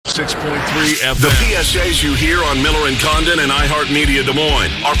FM. The PSAs you hear on Miller and Condon and iHeartMedia Des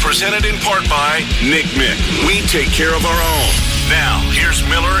Moines are presented in part by Nick Mick. We take care of our own. Now, here's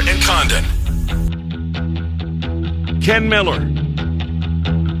Miller and Condon. Ken Miller.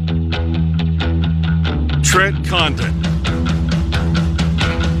 Trent Condon.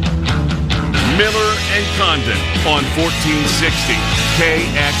 Miller and Condon on 1460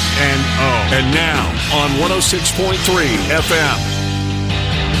 KXNO. And now on 106.3 FM.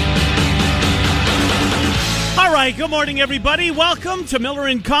 All right, good morning, everybody. Welcome to Miller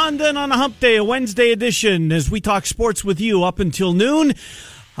and Condon on a hump day, a Wednesday edition, as we talk sports with you up until noon.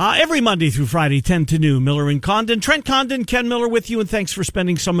 Every Monday through Friday, 10 to noon, Miller and Condon. Trent Condon, Ken Miller with you, and thanks for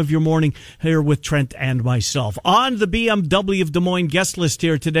spending some of your morning here with Trent and myself. On the BMW of Des Moines guest list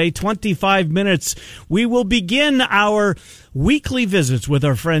here today, 25 minutes, we will begin our weekly visits with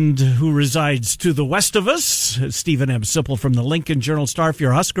our friend who resides to the west of us, Stephen M. Sipple from the Lincoln Journal-Star. If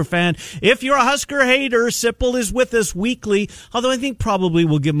you're a Husker fan, if you're a Husker hater, Sipple is with us weekly, although I think probably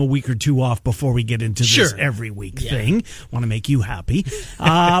we'll give him a week or two off before we get into this every week thing. Want to make you happy.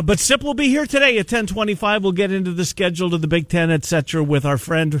 But Sipple will be here today at 10:25. We'll get into the schedule of the Big Ten, etc., with our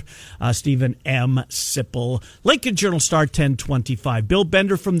friend Stephen M. Sipple. Lincoln Journal-Star, 10:25. Bill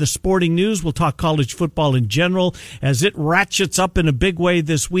Bender from the Sporting News. We'll talk college football in general as it ratchets up in a big way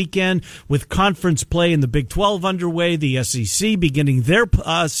this weekend with conference play in the Big 12 underway, the SEC beginning their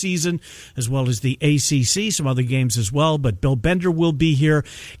season, as well as the ACC, some other games as well. But Bill Bender will be here.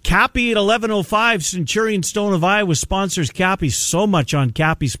 Cappy at 11:05. Centurion Stone of Iowa sponsors Cappy. So much on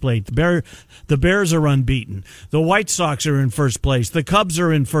Cappy's plate. The Bears are unbeaten. The White Sox are in first place. The Cubs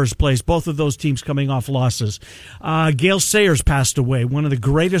are in first place. Both of those teams coming off losses. Gale Sayers passed away, one of the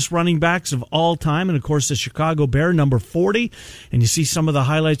greatest running backs of all time, and of course the Chicago Bear, number 40. And you see some of the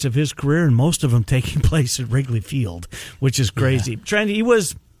highlights of his career, and most of them taking place at Wrigley Field, which is crazy. Trent, he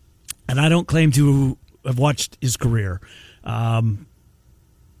was, and I don't claim to have watched his career.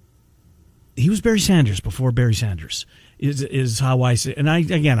 He was Barry Sanders before Barry Sanders. Is how I say, and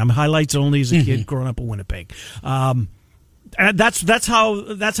I'm highlights only as a kid growing up in Winnipeg. And that's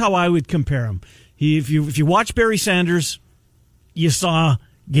how I would compare him. If you watch Barry Sanders, you saw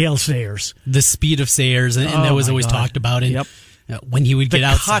Gale Sayers, the speed of Sayers, and that was always talked about. And when he would get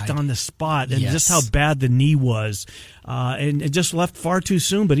outside, cut on the spot, and just how bad the knee was, and it just left far too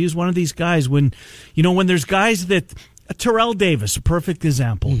soon. But he was one of these guys when there's guys that Terrell Davis, a perfect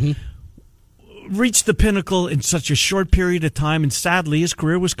example. Reached the pinnacle in such a short period of time, and sadly his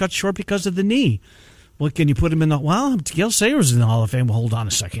career was cut short because of the knee. Well, can you put him in the... Well, Gale Sayers in the Hall of Fame. Well, hold on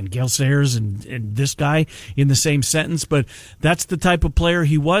a second. Gale Sayers and this guy in the same sentence. But that's the type of player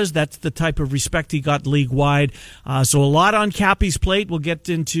he was. That's the type of respect he got league-wide. So a lot on Cappy's plate.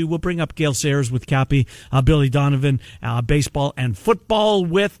 We'll bring up Gale Sayers with Cappy, Billy Donovan, baseball and football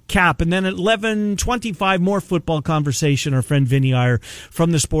with Cap. And then at 11:25, more football conversation. Our friend Vinny Iyer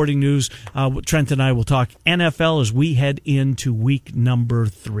from the Sporting News. Trent and I will talk NFL as we head into week number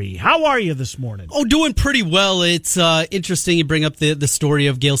 3. How are you this morning? Oh, doing pretty well. It's interesting you bring up the story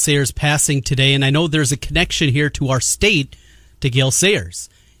of Gale Sayers passing today, and I know there's a connection here to our state to Gale Sayers.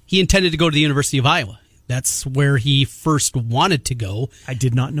 He intended to go to the University of Iowa. That's where he first wanted to go. I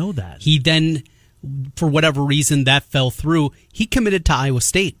did not know that. He then, for whatever reason, that fell through. He committed to Iowa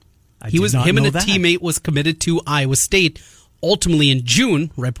State. Him and a teammate was committed to Iowa State. Ultimately, in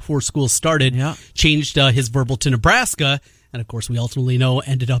June, right before school started, changed his verbal to Nebraska. And, of course, we ultimately know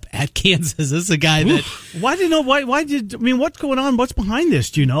ended up at Kansas. This is a guy that... what's going on? What's behind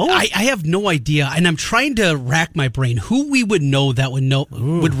this? Do you know? I have no idea. And I'm trying to rack my brain. Who we would know that would know...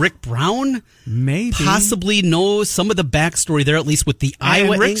 Would Rick Brown maybe possibly know some of the backstory there, at least with the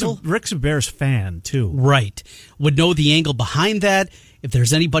Iowa angle? Rick's a Bears fan, too. Right. Would know the angle behind that. If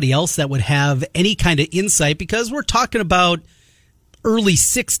there's anybody else that would have any kind of insight, because we're talking about early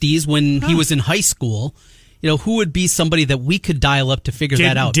 60s when he was in high school... who would be somebody that we could dial up to figure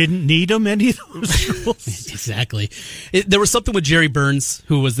that out? Didn't need him, any of those rules. Exactly. There was something with Jerry Burns,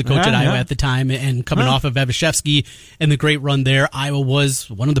 who was the coach at Iowa at the time, and coming off of Evashevsky and the great run there. Iowa was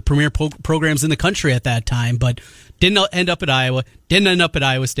one of the premier programs in the country at that time, but didn't end up at Iowa, didn't end up at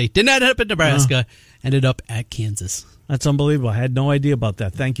Iowa State, didn't end up at Nebraska, ended up at Kansas. That's unbelievable. I had no idea about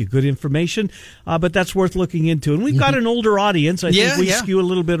that. Thank you. Good information, but that's worth looking into. And we've got an older audience. I think we skew a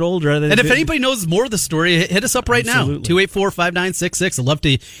little bit older. And if anybody knows more of the story, hit us up right now. 284-5966. I'd love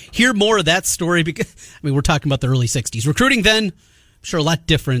to hear more of that story because, we're talking about the early 60s. Recruiting then, I'm sure a lot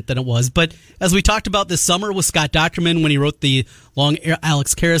different than it was. But as we talked about this summer with Scott Docterman when he wrote the long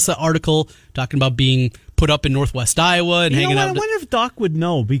Alex Karasa article talking about being put up in Northwest Iowa and hanging out. I wonder if Doc would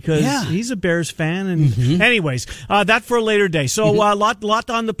know, because he's a Bears fan. And anyways, that for a later day. So a lot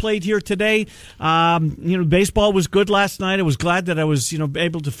on the plate here today. Baseball was good last night. I was glad that I was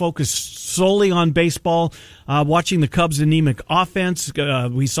able to focus solely on baseball, watching the Cubs' anemic offense.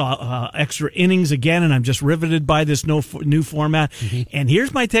 We saw extra innings again, and I'm just riveted by this new format. And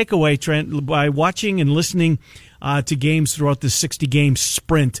here's my takeaway, Trent, by watching and listening to games throughout the 60-game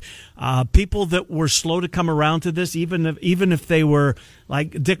sprint. People that were slow to come around to this, even if they were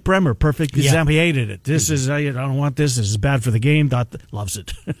like Dick Bremer, perfect example. He hated it. This is I don't want this. This is bad for the game. Loves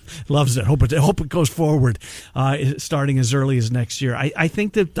it, loves it. Hope it goes forward, starting as early as next year. I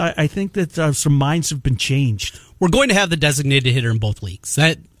think that some minds have been changed. We're going to have the designated hitter in both leagues.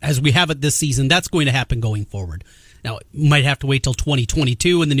 That, as we have it this season, that's going to happen going forward. Now, you might have to wait till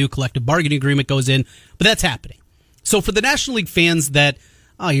 2022 when the new collective bargaining agreement goes in, but that's happening. So for the National League fans that,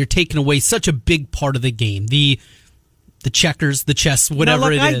 you're taking away such a big part of the game, the checkers, the chess,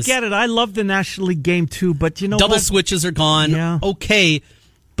 whatever it is. I get it. I love the National League game too, but double switches are gone. Yeah. Okay,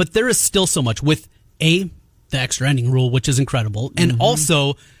 but there is still so much with the extra inning rule, which is incredible, and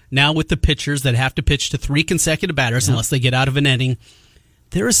also now with the pitchers that have to pitch to 3 consecutive batters unless they get out of an inning,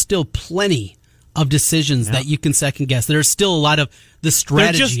 there is still plenty of decisions that you can second guess. There's still a lot of the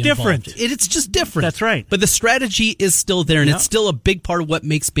strategy They're just involved. different. It's just different. That's right. But the strategy is still there, and it's still a big part of what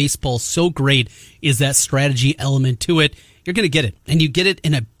makes baseball so great is that strategy element to it. You're going to get it, and you get it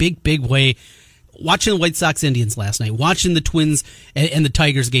in a big, big way. Watching the White Sox-Indians last night, watching the Twins and the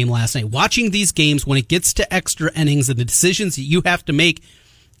Tigers game last night, watching these games when it gets to extra innings and the decisions that you have to make,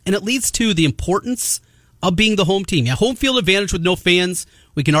 and it leads to the importance of being the home team. Yeah, home field advantage with no fans.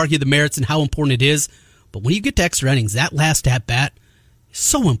 We can argue the merits and how important it is. But when you get to extra innings, that last at-bat is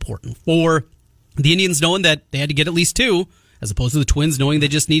so important for the Indians knowing that they had to get at least 2, as opposed to the Twins knowing they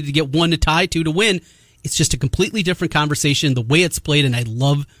just needed to get 1 to tie, 2 to win. It's just a completely different conversation, the way it's played, and I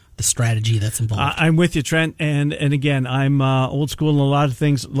love the strategy that's involved. I'm with you, Trent, and again, I'm old school in a lot of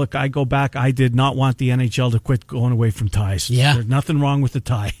things. Look, I go back. I did not want the NHL to quit going away from ties. Yeah. There's nothing wrong with the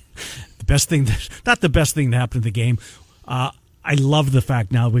tie. Not the best thing that happened to the game. I love the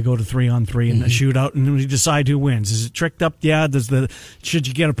fact now we go to 3-on-3 in the shootout, and we decide who wins. Is it tricked up? Yeah. Should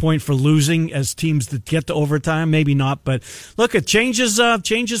you get a point for losing as teams that get to overtime? Maybe not. But look, it changes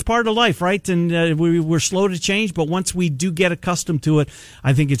part of life, right? And we're slow to change, but once we do get accustomed to it,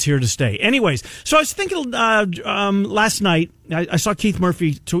 I think it's here to stay. Anyways, so I was thinking last night. I saw Keith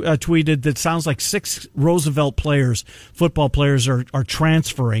Murphy tweeted that sounds like 6 Roosevelt football players are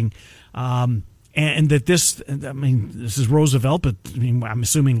transferring. And that this is Roosevelt, but I'm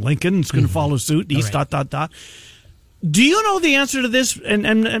assuming Lincoln's going to follow suit. East, ... Do you know the answer to this? And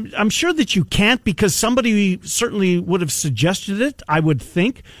I'm sure that you can't, because somebody certainly would have suggested it, I would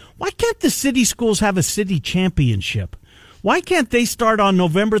think. Why can't the city schools have a city championship? Why can't they start on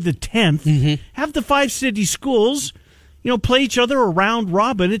November the 10th, have the 5 city schools, play each other a round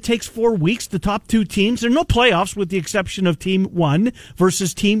robin? It takes 4 weeks. The top 2 teams, there are no playoffs with the exception of Team 1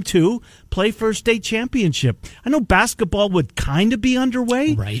 versus Team 2, play for a state championship. I know basketball would kind of be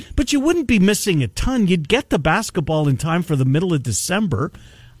underway, right? But you wouldn't be missing a ton. You'd get the basketball in time for the middle of December,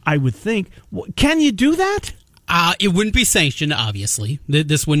 I would think. Can you do that? It wouldn't be sanctioned, obviously.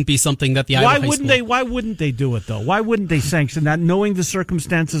 This wouldn't be something that the Iowa High School... Why wouldn't they do it, though? Why wouldn't they sanction that, knowing the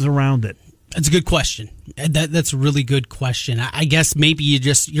circumstances around it? That's a good question. That's a really good question. I guess maybe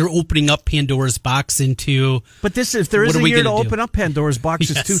you're opening up Pandora's box into. But if there is a year to open up Pandora's box,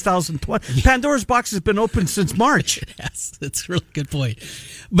 it's 2020. Yes. Pandora's box has been open since March. Yes, that's a really good point.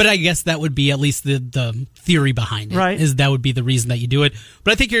 But I guess that would be at least the theory behind it. Right. Is that would be the reason that you do it.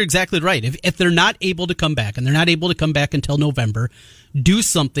 But I think you're exactly right. If they're not able to come back, and they're not able to come back until November, do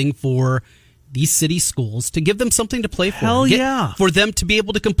something for these city schools to give them something to play for. Hell yeah. For them to be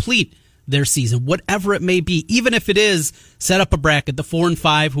able to complete their season, whatever it may be, even if it is set up a bracket, the 4 and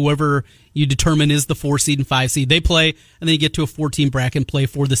 5, whoever you determine is the 4 seed and 5 seed, they play, and then you get to a 14 bracket and play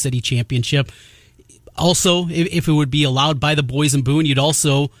for the city championship. Also, if it would be allowed by the boys in Boone, you'd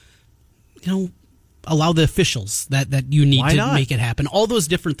also, allow the officials that you need to make it happen. All those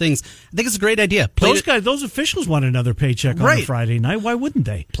different things. I think it's a great idea. Those officials want another paycheck on a Friday night. Why wouldn't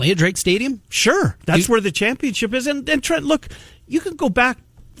they? Play at Drake Stadium? Sure. That's where the championship is. And Trent, look, you can go back.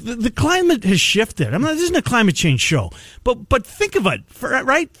 The climate has shifted. This isn't a climate change show, but think of it,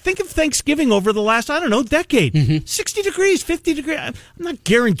 right? Think of Thanksgiving over the last, decade. 60 degrees, 50 degrees. I'm not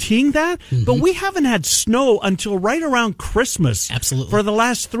guaranteeing that, but we haven't had snow until right around Christmas. Absolutely. For the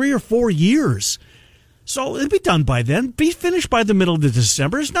last 3 or 4 years. So it'll be done by then. Be finished by the middle of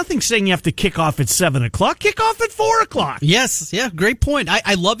December. There's nothing saying you have to kick off at 7 o'clock. Kick off at 4 o'clock. Yes, yeah, great point.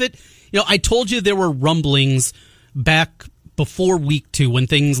 I love it. I told you there were rumblings back before week 2 when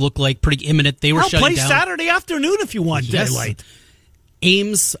things looked like pretty imminent. They were shutting play down. Saturday afternoon if you want daylight.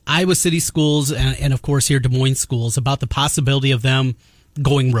 Ames, Iowa City schools, and of course here Des Moines schools, about the possibility of them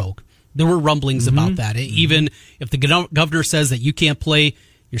going rogue. There were rumblings about that. Even if the governor says that you can't play,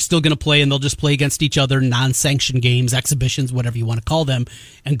 you're still going to play, and they'll just play against each other, non-sanctioned games, exhibitions, whatever you want to call them,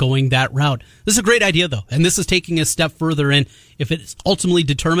 and going that route. This is a great idea, though, and this is taking a step further in. If it's ultimately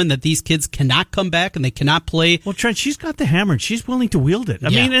determined that these kids cannot come back and they cannot play... Well, Trent, she's got the hammer, and she's willing to wield it. I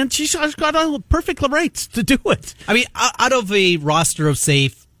mean, and she's got all perfect rights to do it. I mean, out of a roster of,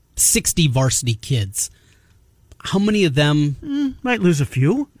 say, 60 varsity kids, how many of them... might lose a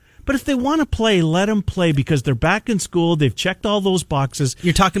few. But if they want to play, let them play because they're back in school. They've checked all those boxes.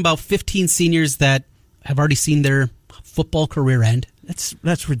 You're talking about 15 seniors that have already seen their football career end.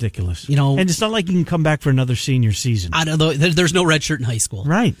 That's ridiculous. And it's not like you can come back for another senior season. There's no red shirt in high school.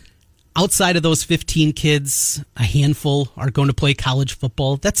 Right. Outside of those 15 kids, a handful are going to play college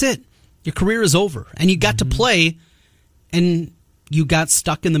football. That's it. Your career is over. And you got to play, and you got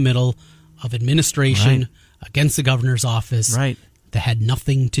stuck in the middle of administration against the governor's office. Right. That had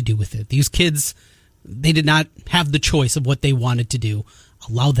nothing to do with it. These kids, they did not have the choice of what they wanted to do.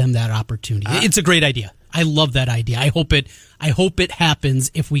 Allow them that opportunity. It's a great idea. I love that idea. I hope it happens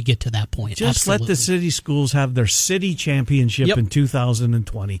if we get to that point. Just let the city schools have their city championship in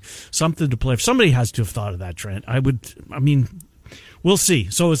 2020. Something to play for. Somebody has to have thought of that, Trent. We'll see.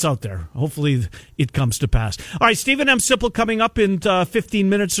 So it's out there. Hopefully it comes to pass. All right, Stephen M. Sipple coming up in 15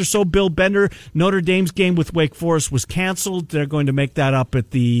 minutes or so. Bill Bender, Notre Dame's game with Wake Forest was canceled. They're going to make that up at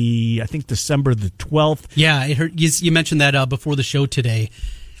I think December the 12th. Yeah, I heard you mentioned that before the show today.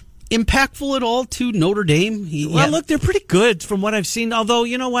 Impactful at all to Notre Dame? Well, look, they're pretty good from what I've seen. Although,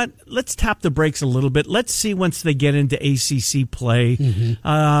 you know what? Let's tap the brakes a little bit. Let's see once they get into ACC play.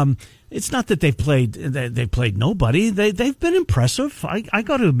 It's not that they played nobody. They've been impressive. I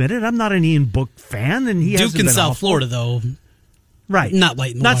got to admit it. I'm not an Ian Book fan, and he hasn't been Duke in South awful. Florida, though. Right. Not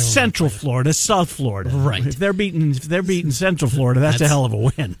light in the Not wire Central Florida, South Florida. Right. If they're beating Central Florida, that's a hell of a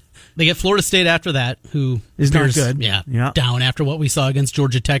win. They get Florida State after that, who is not good. Yeah, down after what we saw against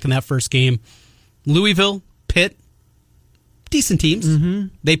Georgia Tech in that first game. Louisville, Pitt, decent teams.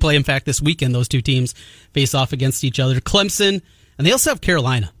 They play, in fact, this weekend. Those two teams face off against each other. Clemson, and they also have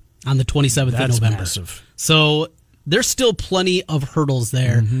Carolina on the 27th of November. Massive. So there's still plenty of hurdles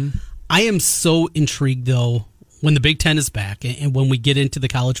there. I am so intrigued, though, when the Big Ten is back and when we get into the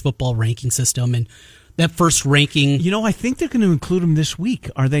college football ranking system and that first ranking. I think they're going to include them this week,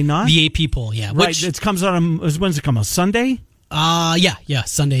 are they not? The AP poll, yeah. Right, it comes out when's it come out? Sunday? Yeah.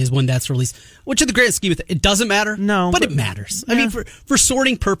 Sunday is when that's released. Which in the grand scheme of it doesn't matter. No. But it matters. Yeah. I mean, for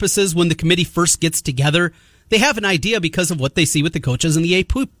sorting purposes, when the committee first gets together, they have an idea because of what they see with the coaches in the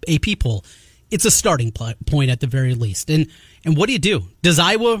AP poll. It's a starting point at the very least. And what do? Does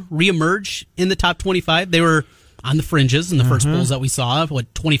Iowa reemerge in the top 25? They were on the fringes in the first polls that we saw.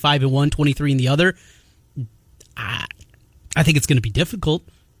 25 in one, 23 in the other. I think it's going to be difficult.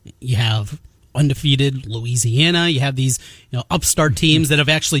 You have undefeated Louisiana. You have these upstart teams that have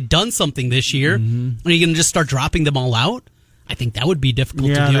actually done something this year. Are you going to just start dropping them all out? I think that would be difficult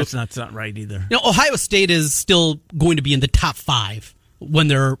to do. That's not right either. Ohio State is still going to be in the top 5 when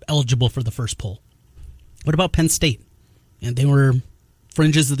they're eligible for the first poll. What about Penn State? And they were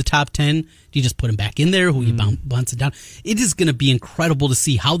fringes of the top 10. Do you just put them back in there? Who you bounce it down? It is going to be incredible to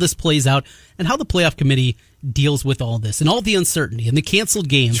see how this plays out and how the playoff committee deals with all this and all the uncertainty and the canceled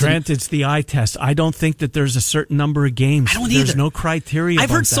games. Trent, it's the eye test. I don't think that there's a certain number of games. I don't There's either. no criteria.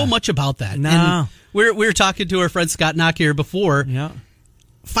 I've heard so much about that. No. And we were talking to our friend Scott Knock here before. Yeah.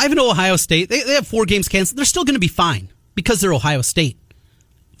 5-0 Ohio State. They have 4 games canceled. They're still going to be fine because they're Ohio State.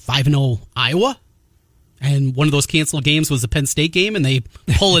 5-0 Iowa. And one of those canceled games was the Penn State game, and they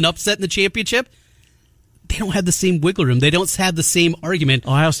pull an upset in the championship. They don't have the same wiggle room. They don't have the same argument.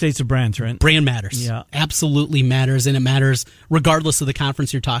 Ohio State's a brand, Trent. Brand matters. Yeah. Absolutely matters, and it matters regardless of the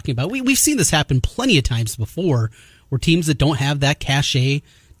conference you're talking about. We've seen this happen plenty of times before where teams that don't have that cachet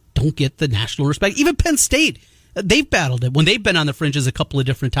don't get the national respect. Even Penn State, they've battled it. When they've been on the fringes a couple of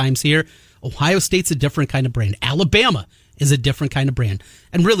different times here, Ohio State's a different kind of brand. Alabama is a different kind of brand.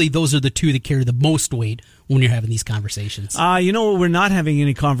 And really, those are the two that carry the most weight when you're having these conversations. We're not having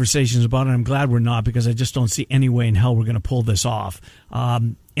any conversations about it. I'm glad we're not because I just don't see any way in hell we're going to pull this off.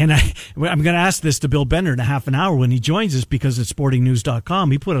 And I'm going to ask this to Bill Bender in a half an hour when he joins us because at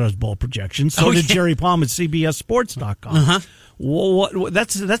sportingnews.com, he put out his bowl projections. So did Jerry Palm at CBSSports.com. Well,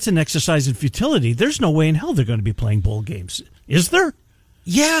 that's an exercise in futility. There's no way in hell they're going to be playing bowl games. Is there?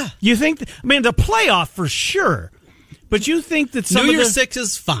 Yeah. You think? The playoff for sure. But you think that some New of Year's Six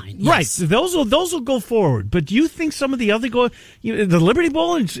is fine, yes. Right? Those will go forward. But do you think some of the other the Liberty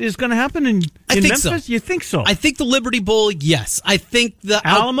Bowl is going to happen in Memphis? So. You think so? I think the Liberty Bowl, yes. I think the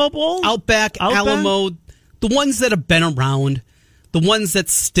Alamo Bowl, Outback, Alamo, the ones that have been around, the ones that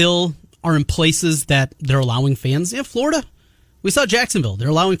still are in places that they're allowing fans. Yeah, Florida. We saw Jacksonville. They're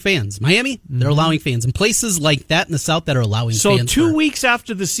allowing fans. Miami, they're allowing fans. And places like that in the South that are allowing fans. So 2 weeks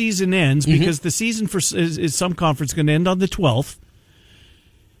after the season ends, because the season is some conference going to end on the 12th,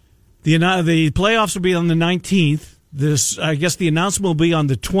 the playoffs will be on the 19th. I guess the announcement will be on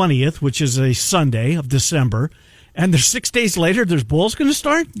the 20th, which is a Sunday of December. And there's 6 days later, there's bowls going to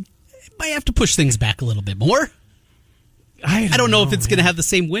start? Might have to push things back a little bit more. I don't know if it's going to have the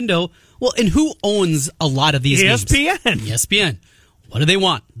same window. Well, and who owns a lot of these games? ESPN. What do they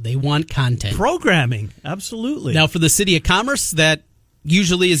want? They want content. Programming. Absolutely. Now, for the City of Commerce, that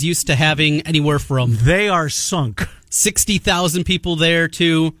usually is used to having anywhere from... They are sunk. 60,000 people there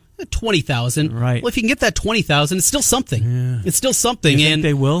to 20,000. Right. Well, if you can get that 20,000, it's still something. Yeah. It's still something. You think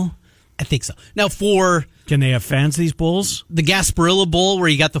they will? I think so. Now, for... Can they have fans, these bowls? The Gasparilla Bowl, where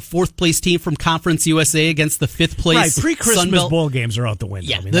you got the 4th place team from Conference USA against the 5th place. Right, pre-Christmas bowl games are out the window.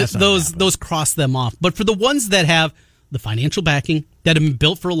 Yeah, I mean, those cross them off. But for the ones that have the financial backing, that have been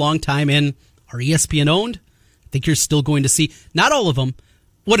built for a long time and are ESPN owned, I think you're still going to see, not all of them.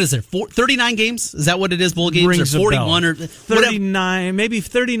 What is it? 39 games? Is that what it is? Bowl games? Rings or 41 or 39? Maybe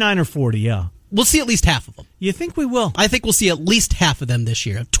 39 or 40. Yeah. We'll see at least half of them. You think we will? I think we'll see at least half of them this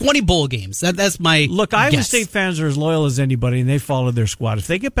year. 20 bowl games. That's my Look, Iowa State fans are as loyal as anybody, and they follow their squad. If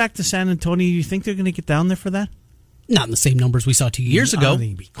they get back to San Antonio, you think they're going to get down there for that? Not in the same numbers we saw 2 years ago. I think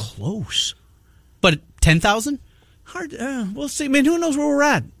it'd be close. But 10,000? Hard. We'll see. I mean, who knows where we're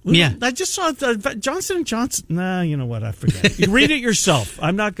at? Yeah. I just saw Johnson & Johnson. Nah, you know what? I forget. You read it yourself.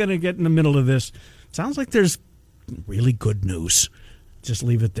 I'm not going to get in the middle of this. Sounds like there's really good news. Just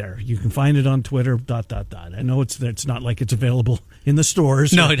leave it there. You can find it on Twitter. ... I know it's not like it's available in the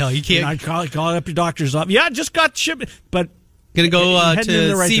stores. No, you can't. Call up your doctor's office. Yeah, just got shipped. But going to go to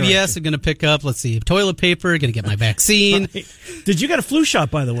CVS. I'm going to pick up, toilet paper. Going to get my vaccine. Right. Did you get a flu shot,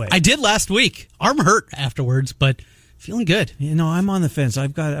 by the way? I did last week. Arm hurt afterwards, but feeling good. You know, I'm on the fence.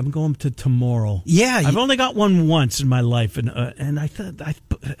 I'm going to tomorrow. Yeah, I've only got one once in my life, and I thought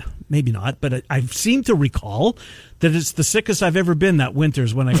maybe not, but I seem to recall that it's the sickest I've ever been that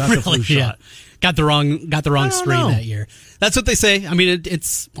winter's when I got the flu shot. Got the wrong strain that year. That's what they say. I mean,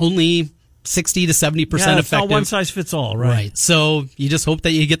 it's only 60 to 70% effective. It's not one size fits all, right? Right. So you just hope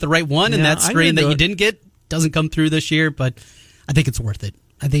that you get the right one, and that strain that you didn't get doesn't come through this year. But I think it's worth it.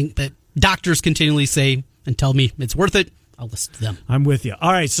 I think that doctors continually say and tell me it's worth it. I'll listen to them. I'm with you.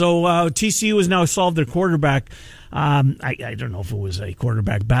 All right, so TCU has now solved their quarterback. I don't know if it was a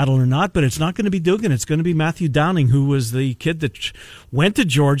quarterback battle or not, but it's not going to be Dugan. It's going to be Matthew Downing, who was the kid that went to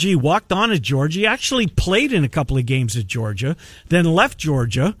Georgia. He walked on at Georgia. He actually played in a couple of games at Georgia, then left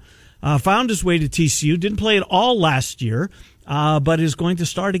Georgia, found his way to TCU, didn't play at all last year, but is going to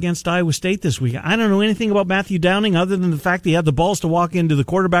start against Iowa State this week. I don't know anything about Matthew Downing other than the fact that he had the balls to walk into the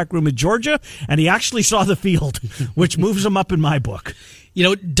quarterback room at Georgia, and he actually saw the field, which moves him up in my book. You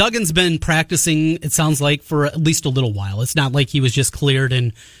know, Duggan's been practicing, it sounds like, for at least a little while. It's not like he was just cleared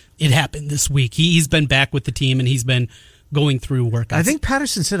and it happened this week. He's been back with the team, and he's been going through workouts. I think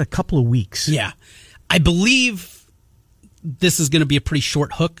Patterson said a couple of weeks. Yeah. I believe this is going to be a pretty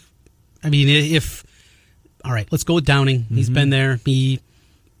short hook. I mean, all right, let's go with Downing. He's been there. We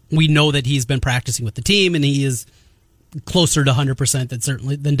know that he's been practicing with the team, and he is closer to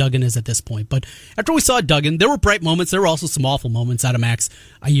 100% than Duggan is at this point. But after we saw Duggan, there were bright moments. There were also some awful moments out of Max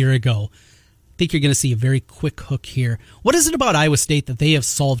a year ago. I think you're going to see a very quick hook here. What is it about Iowa State that they have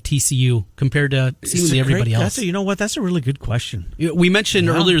solved TCU compared to seemingly everybody else? You know what? That's a really good question. We mentioned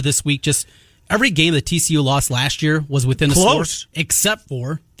earlier this week just every game that TCU lost last year was within a score, except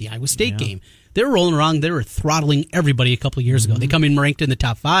for the Iowa State game. They were rolling around. They were throttling everybody a couple of years ago. They come in ranked in the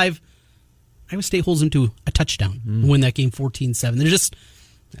top 5. Iowa State holds them to a touchdown and win that game 14-7. They're just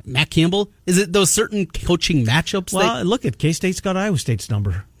Matt Campbell. Is it those certain coaching matchups? Well, look at K-State's got Iowa State's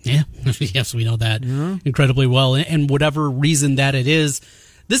number. Yeah, yes, we know that incredibly well. And whatever reason that it is,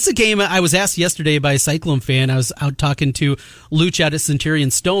 this is a game I was asked yesterday by a Cyclone fan. I was out talking to Luch out at Centurion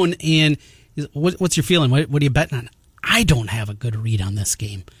Stone, and what's your feeling? What are you betting on? I don't have a good read on this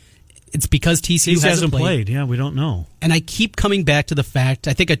game. It's because TCU hasn't played. Yeah, we don't know. And I keep coming back to the fact,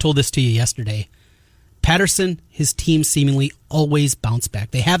 I think I told this to you yesterday, Patterson, his team seemingly always bounce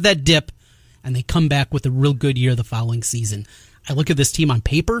back. They have that dip, and they come back with a real good year the following season. I look at this team on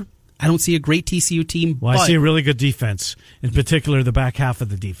paper, I don't see a great TCU team. Well, I see a really good defense, in particular the back half of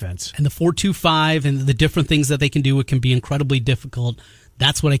the defense. And the 4-2-5 and the different things that they can do, it can be incredibly difficult.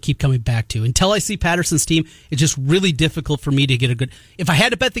 That's what I keep coming back to. Until I see Patterson's team, it's just really difficult for me to get a good... If I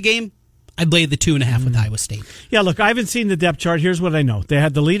had to bet the game, I'd lay the 2.5 with Iowa State. Yeah, look, I haven't seen the depth chart. Here's what I know. They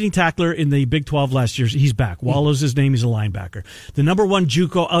had the leading tackler in the Big 12 last year. He's back. Wallow's his name. He's a linebacker. The number one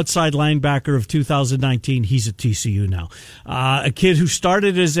JUCO outside linebacker of 2019, he's at TCU now. A kid who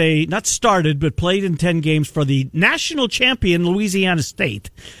started as but played in 10 games for the national champion Louisiana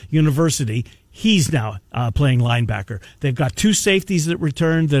State University. He's now playing linebacker. They've got 2 safeties that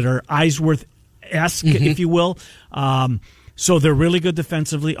returned that are Eisworth-esque, if you will. So they're really good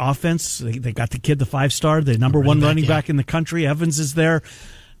defensively. Offense, they got the kid, the 5-star, the number one running back in the country. Evans is there.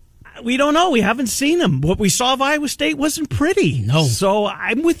 We don't know. We haven't seen him. What we saw of Iowa State wasn't pretty. No. So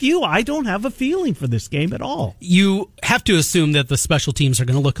I'm with you. I don't have a feeling for this game at all. You have to assume that the special teams are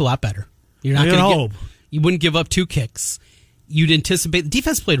going to look a lot better. You're not going to you wouldn't give up 2 kicks. You'd anticipate the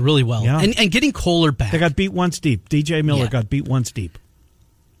defense played really well. Yeah. And getting Kohler back. They got beat once deep. DJ Miller got beat once deep.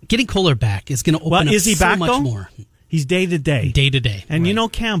 Getting Kohler back is going to open up is he so back, much though? more. He's day to day. Day to day. And you know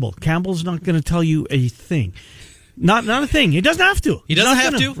Campbell. Campbell's not going to tell you a thing. Not a thing. He doesn't have to. He doesn't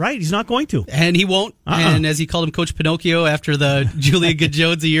have to. Right. He's not going to. And he won't. And as he called him Coach Pinocchio after the Julia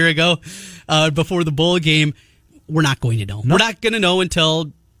Good-Jones a year ago, before the bowl game, we're not going to know. Nope. We're not going to know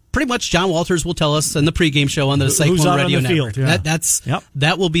until pretty much John Walters will tell us in the pregame show on the Cyclone Radio Network. Yeah.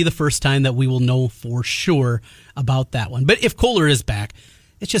 That will be the first time that we will know for sure about that one. But if Kohler is back,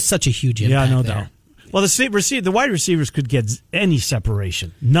 it's just such a huge impact. Yeah, no doubt. Well, the wide receivers could get any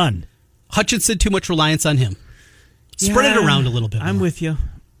separation. None. Hutchinson, too much reliance on him. Spread it around a little bit more. I'm with you.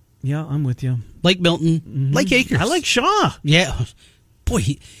 Yeah, I'm with you. Like Milton, like Akers. I like Shaw. Yeah.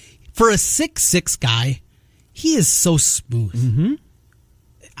 Boy, for a 6'6" guy, he is so smooth. Mm-hmm.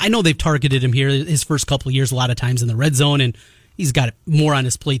 I know they've targeted him here his first couple of years a lot of times in the red zone, and he's got more on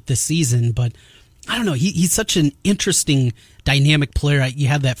his plate this season, but I don't know. He's such an interesting, dynamic player. You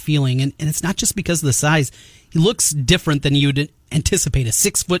have that feeling, and it's not just because of the size. He looks different than you'd anticipate a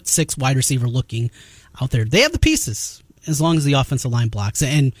 6'6" wide receiver looking out there. They have the pieces as long as the offensive line blocks.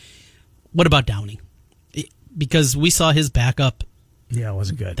 And what about Downing? Because we saw his backup. Yeah, it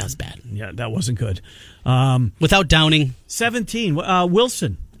wasn't good. That was bad. Yeah, that wasn't good. Without Downing, 17.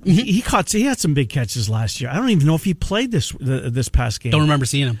 Wilson. Mm-hmm. He had some big catches last year. I don't even know if he played this past game. Don't remember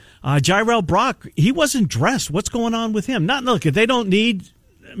seeing him. Jirel Brock, he wasn't dressed. What's going on with him? They don't need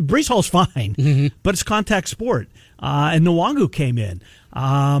Breece Hall's fine, but it's contact sport. And Nwangu came in,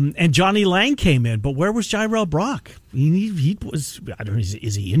 and Johnny Lang came in. But where was Jirel Brock? He was. I don't know.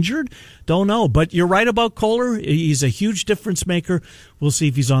 Is he injured? Don't know. But you're right about Kohler. He's a huge difference maker. We'll see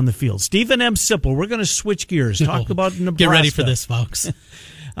if he's on the field. Stephen M. Sipple. We're going to switch gears. Talk about Nebraska. Get ready for this, folks.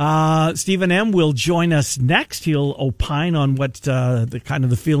 Stephen M. will join us next. He'll opine on what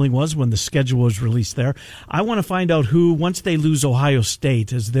the feeling was when the schedule was released there. I want to find out who, once they lose Ohio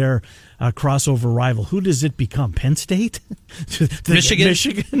State as their crossover rival, who does it become? Penn State?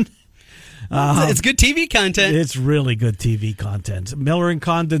 Michigan? It's good TV content. It's really good TV content. Miller and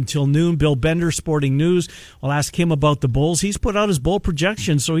Condon till noon. Bill Bender, Sporting News. I'll ask him about the Bulls. He's put out his bowl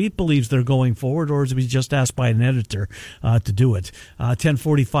projection, so he believes they're going forward, or is he just asked by an editor to do it?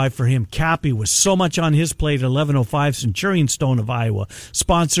 10:45 for him. Cappy with so much on his plate. 11:05. Centurion Stone of Iowa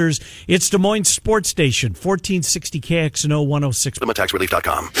sponsors. It's Des Moines Sports Station. 1460 KXNO 106.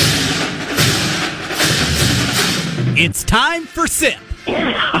 LimitTaxRelief.com. It's time for SIP.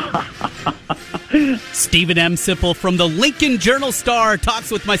 Stephen M. Sipple from the Lincoln Journal-Star talks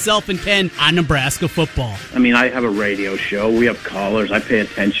with myself and Ken on Nebraska football. I mean, I have a radio show. We have callers. I pay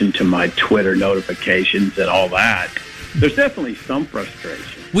attention to my Twitter notifications and all that. There's definitely some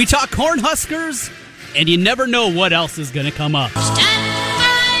frustration. We talk Cornhuskers, and you never know what else is going to come up.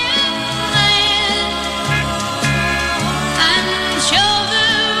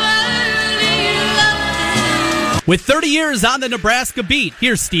 With 30 years on the Nebraska beat,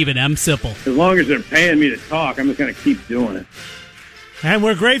 here's Stephen M. Sipple. As long as they're paying me to talk, I'm just going to keep doing it. And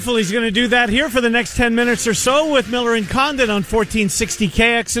we're grateful he's going to do that here for the next 10 minutes or so with Miller and Condon on 1460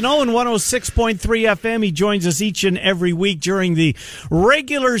 KXNO and 106.3 FM. He joins us each and every week during the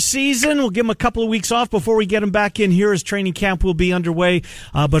regular season. We'll give him a couple of weeks off before we get him back in here as training camp will be underway.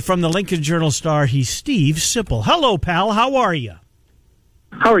 But from the Lincoln Journal-Star, he's Steve Sipple. Hello, pal. How are you?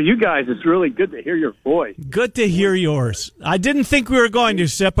 How are you guys? It's really good to hear your voice. Good to hear yours. I didn't think we were going to,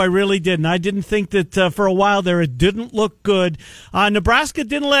 Sip. I really didn't. I didn't think that for a while there it didn't look good. Nebraska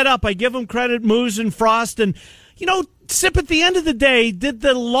didn't let up. I give them credit, Moose and Frost. And, Sip, at the end of the day, did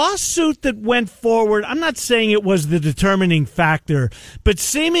the lawsuit that went forward, I'm not saying it was the determining factor, but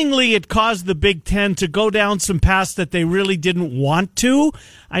seemingly it caused the Big Ten to go down some paths that they really didn't want to.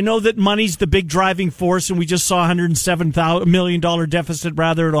 I know that money's the big driving force, and we just saw $107 million deficit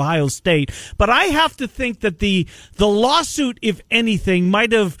at Ohio State. But I have to think that the lawsuit, if anything,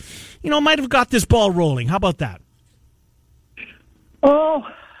 might have got this ball rolling. How about that? Oh,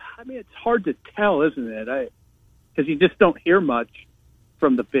 I mean, it's hard to tell, isn't it? Because you just don't hear much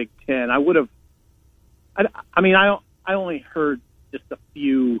from the Big Ten. I only heard just a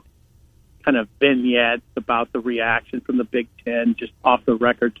few kind of vignettes about the reaction from the Big Ten, just off the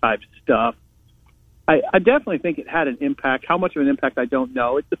record type stuff. I definitely think it had an impact. How much of an impact, I don't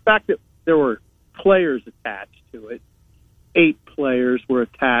know. It's the fact that there were players attached to it. 8 players were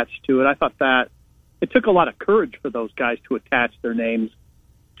attached to it. I thought that it took a lot of courage for those guys to attach their names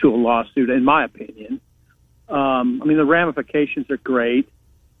to a lawsuit, in my opinion. The ramifications are great,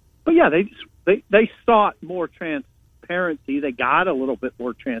 but yeah, they sought more transparency. They got a little bit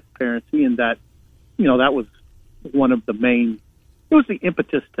more transparency, and that was one of the main. It was the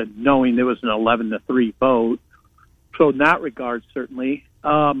impetus to knowing there was an 11-3 vote. So in that regard, certainly,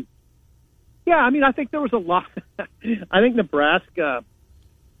 I think there was a lot. I think Nebraska,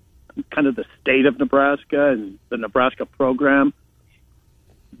 kind of the state of Nebraska and the Nebraska program.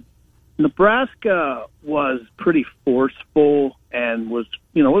 Nebraska was pretty forceful and was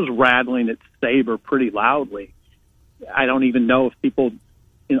rattling its saber pretty loudly. I don't even know if people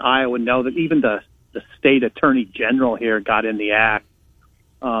in Iowa know that even the state attorney general here got in the act,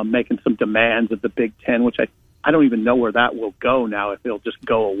 making some demands of the Big Ten, which I don't even know where that will go now, if it'll just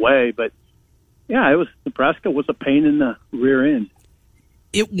go away. But yeah, Nebraska was a pain in the rear end.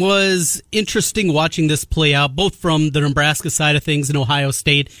 It was interesting watching this play out, both from the Nebraska side of things and Ohio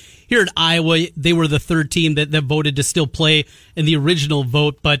State. Here at Iowa, they were the third team that voted to still play in the original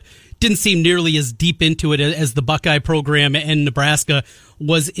vote, but didn't seem nearly as deep into it as the Buckeye program and Nebraska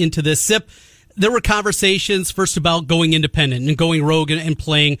was into this. Sip, there were conversations first about going independent and going rogue and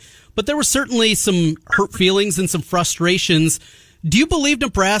playing, but there were certainly some hurt feelings and some frustrations. Do you believe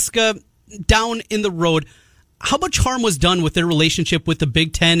Nebraska, down in the road, how much harm was done with their relationship with the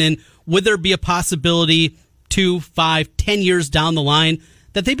Big Ten, and would there be a possibility 2, 5, 10 years down the line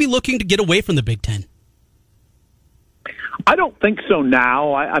that they'd be looking to get away from the Big Ten? I don't think so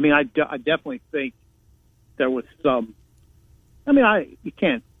now. I definitely think there was some. You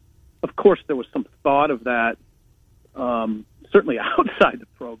can't. Of course, there was some thought of that. Certainly outside the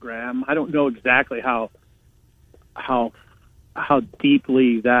program, I don't know exactly how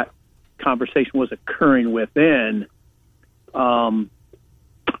deeply that conversation was occurring within.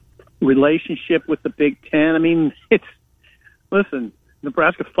 Relationship with the Big Ten. Listen.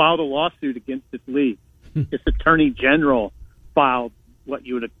 Nebraska filed a lawsuit against its league. Its attorney general filed what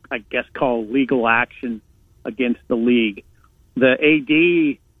you would, I guess, call legal action against the league. The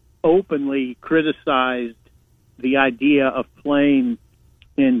AD openly criticized the idea of playing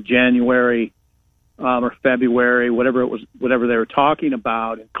in January or February, whatever they were talking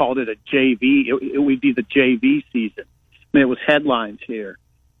about, and called it a JV. It would be the JV season. It was headlines here.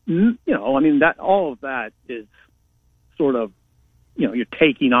 That all of that is sort of, you're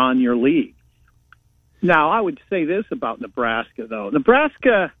taking on your league. Now, I would say this about Nebraska, though.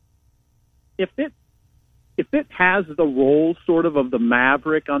 Nebraska, if it has the role sort of the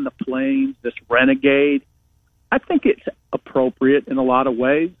maverick on the plains, this renegade, I think it's appropriate in a lot of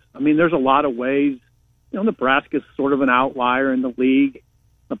ways. There's a lot of ways. Nebraska's sort of an outlier in the league.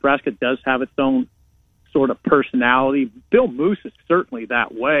 Nebraska does have its own sort of personality. Bill Moose is certainly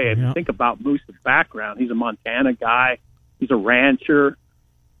that way. If you think about Moose's background, he's a Montana guy. He's a rancher.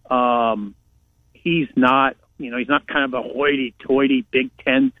 He's not kind of a hoity-toity Big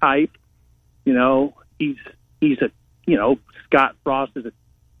Ten type. He's a Scott Frost is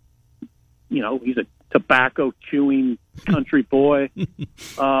he's a tobacco-chewing country boy.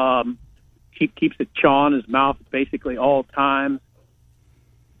 Keeps a chaw in his mouth basically all times.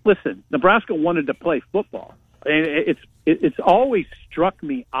 Listen, Nebraska wanted to play football. It's always struck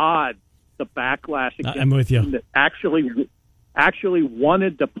me odd, the backlash against I'm with you. That actually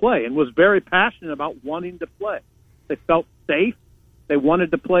wanted to play and was very passionate about wanting to play. They felt safe. They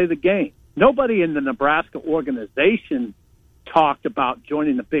wanted to play the game. Nobody in the Nebraska organization talked about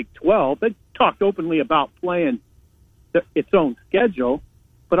joining the Big 12. They talked openly about playing its own schedule.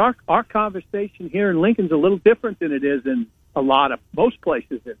 But our conversation here in Lincoln's a little different than it is in most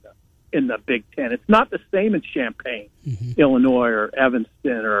places in the Big Ten. It's not the same in Champaign, Illinois, or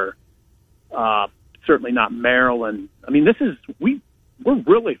Evanston, or certainly not Maryland. We're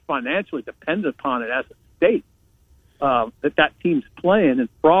really financially dependent upon it as a state. that team's playing. And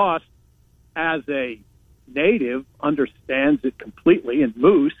Frost, as a native, understands it completely. And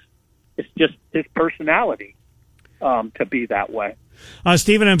Moose, it's just his personality to be that way.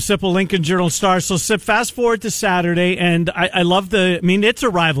 Stephen M. Sipple, Lincoln Journal-Star. So, Sip, fast forward to Saturday, and I love it's a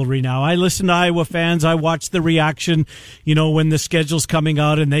rivalry now. I listen to Iowa fans. I watch the reaction, when the schedule's coming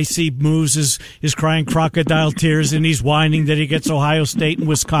out and they see Moose is crying crocodile tears and he's whining that he gets Ohio State and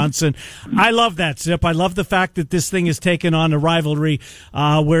Wisconsin. I love that, Sip. I love the fact that this thing has taken on a rivalry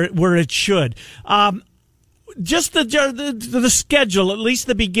where it should. Just the schedule, at least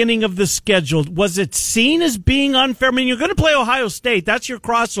the beginning of the schedule, was it seen as being unfair? I mean, you're going to play Ohio State. That's your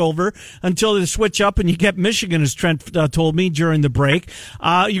crossover until they switch up and you get Michigan, as Trent told me during the break.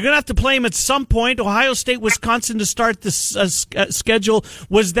 You're going to have to play them at some point. Ohio State, Wisconsin to start the schedule.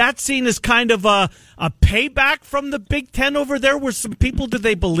 Was that seen as kind of a payback from the Big Ten over there? Were some people, did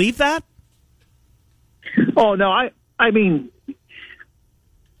they believe that? Oh, no, I mean,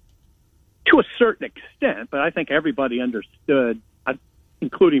 to a certain extent, but I think everybody understood,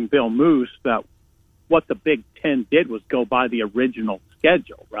 including Bill Moose, that what the Big Ten did was go by the original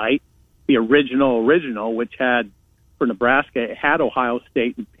schedule, right? The original, which had, for Nebraska, it had Ohio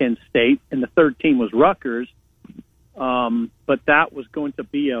State and Penn State, and the third team was Rutgers. But that was going to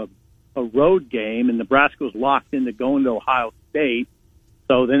be a road game, and Nebraska was locked into going to Ohio State.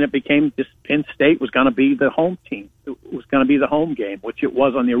 So then it became just Penn State was going to be the home team. It was going to be the home game, which it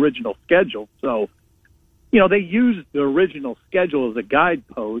was on the original schedule. So, they used the original schedule as a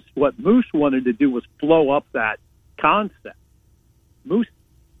guidepost. What Moose wanted to do was blow up that concept. Moose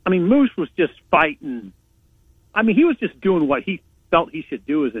was just fighting. I mean, he was just doing what he felt he should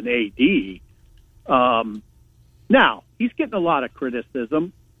do as an AD. Now, he's getting a lot of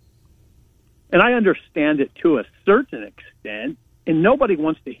criticism, and I understand it to a certain extent. And nobody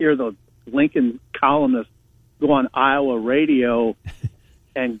wants to hear the Lincoln columnists go on Iowa radio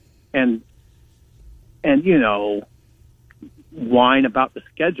and whine about the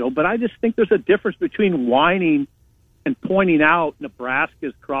schedule. But I just think there's a difference between whining and pointing out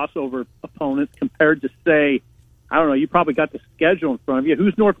Nebraska's crossover opponents compared to, say, I don't know, you probably got the schedule in front of you.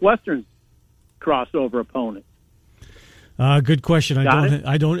 Who's Northwestern's crossover opponent? Good question.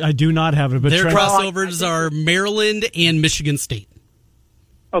 I do not have it. But their crossovers are Maryland and Michigan State.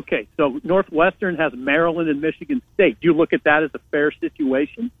 Okay, so Northwestern has Maryland and Michigan State. Do you look at that as a fair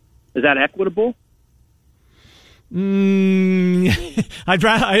situation? Is that equitable? I'd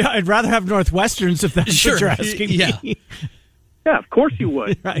rather have Northwesterns if that's what you're asking me. Yeah, of course you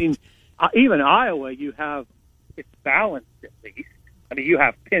would. Right. I mean, even Iowa, it's balanced at least. I mean, you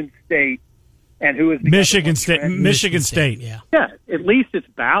have Penn State and who is Michigan State. Michigan State. Yeah, at least it's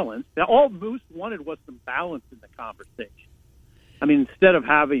balanced. Now, all Moose wanted was some balance in the conversation. I mean, instead of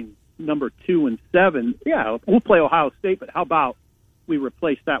having number 2 and 7, we'll play Ohio State, but how about we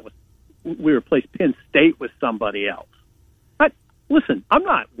replace Penn State with somebody else? Listen, I'm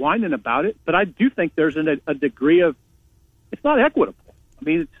not whining about it, but I do think there's a degree of it's not equitable. I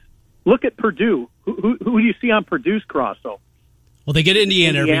mean, look at Purdue. Who do you see on Purdue's crossover? Well, they get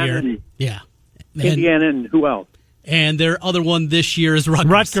Indiana every year. Indiana and who else? And their other one this year is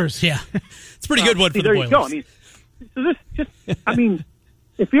Rutgers. Yeah, it's a pretty good one for the Boilers. There you go. I mean,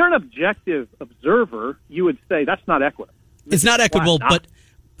 so if you're an objective observer, you would say that's not equitable. It's not equitable, but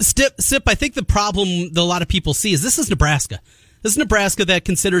Sip, I think the problem that a lot of people see is this is Nebraska. This is Nebraska that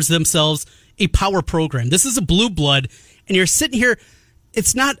considers themselves a power program. This is a blue blood, and you're sitting here.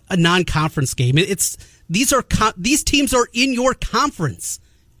 It's not a non-conference game. These teams are in your conference,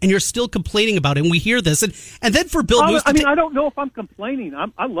 and you're still complaining about it. And we hear this, and then for Bill Moose, I don't know if I'm complaining.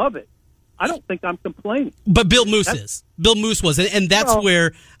 I love it. I don't think I'm complaining. But Bill Moose is. Bill Moose was. And that's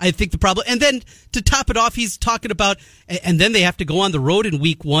where I think the problem. And then to top it off, he's talking about, and then they have to go on the road in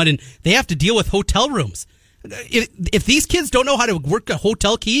week 1 and they have to deal with hotel rooms. If these kids don't know how to work a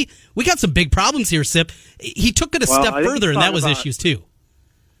hotel key, we got some big problems here, Sip. He took it a step further, and that was issues too.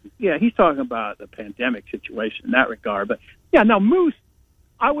 Yeah, he's talking about the pandemic situation in that regard. But yeah, now Moose,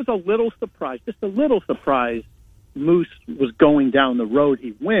 I was a little surprised, Moose was going down the road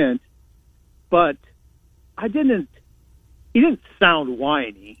he went. But he didn't sound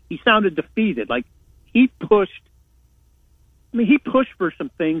whiny. He sounded defeated. Like he pushed for some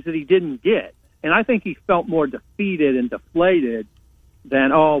things that he didn't get. And I think he felt more defeated and deflated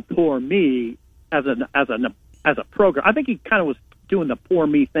than, oh, poor me as a program. I think he kind of was doing the poor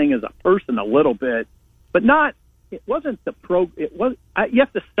me thing as a person a little bit, but not, it wasn't the you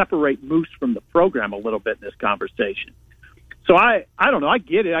have to separate Moose from the program a little bit in this conversation. So I don't know. I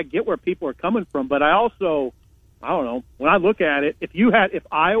get it. I get where people are coming from, but I don't know. When I look at it, if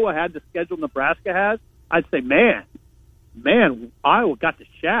Iowa had the schedule Nebraska has, I'd say, man, man, Iowa got the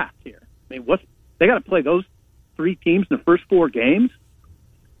shaft here. I mean, they got to play those 3 teams in the first 4 games?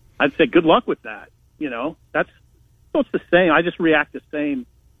 I'd say good luck with that. It's the same. I just react the same.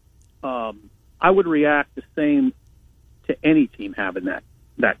 I would react the same to any team having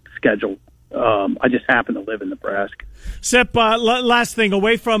that schedule. I just happen to live in Nebraska. Sep, last thing,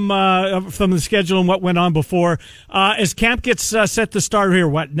 away from the schedule and what went on before, as camp gets set to start here,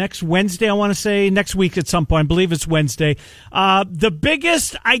 next Wednesday, I want to say, next week at some point, I believe it's Wednesday. The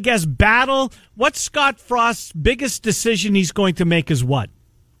biggest, I guess, battle, what's Scott Frost's biggest decision he's going to make is what?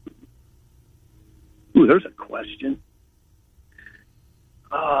 Ooh, there's a question.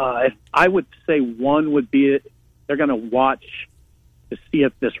 I would say one would be they're going to watch to see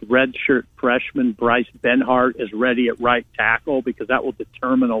if this redshirt freshman Bryce Benhart is ready at right tackle, because that will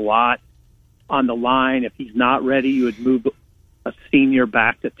determine a lot on the line. If he's not ready, you would move a senior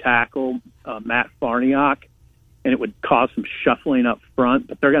back to tackle, Matt Farniok, and it would cause some shuffling up front.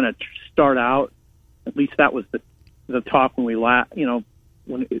 But they're going to start out, at least that was the talk when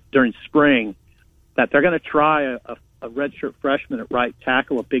during spring, that they're going to try a redshirt freshman at right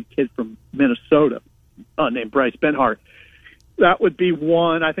tackle, a big kid from Minnesota named Bryce Benhart. That would be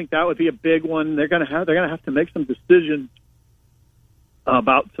one. I think that would be a big one. They're going to have to make some decisions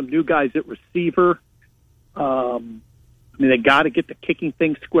about some new guys at receiver. They got to get the kicking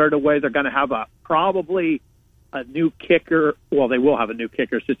thing squared away. They're going to have probably a new kicker. Well, they will have a new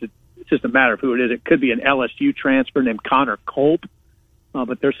kicker. It's just a matter of who it is. It could be an LSU transfer named Connor Culp.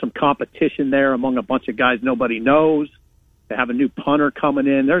 But there's some competition there among a bunch of guys nobody knows. They have a new punter coming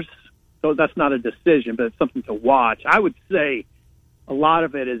in. So that's not a decision, but it's something to watch. I would say a lot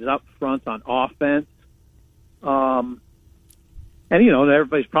of it is up front on offense.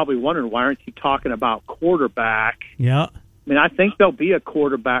 Everybody's probably wondering, why aren't you talking about quarterback? Yeah. I think there'll be a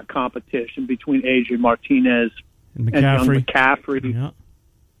quarterback competition between Adrian Martinez and young McCaffrey. Yeah.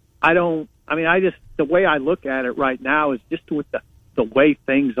 The way I look at it right now is just with the way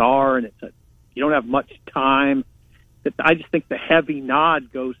things are, and you don't have much time. I just think the heavy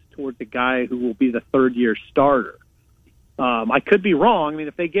nod goes toward the guy who will be the third-year starter. I could be wrong.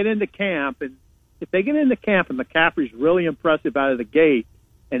 If they get into camp and McCaffrey's really impressive out of the gate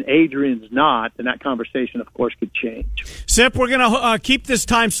and Adrian's not, then that conversation, of course, could change. Sip, we're going to keep this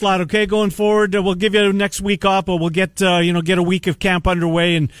time slot, okay, going forward. We'll give you next week off, but we'll get a week of camp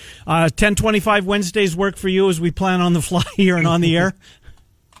underway. And 10:25 Wednesdays work for you as we plan on the fly here and on the air?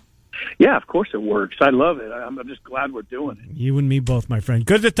 Yeah, of course it works. I love it. I'm just glad we're doing it. You and me both, my friend.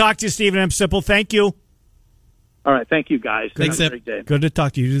 Good to talk to you, Stephen M. Sipple. Thank you. All right, thank you, guys. Thanks, Have a great day. Good to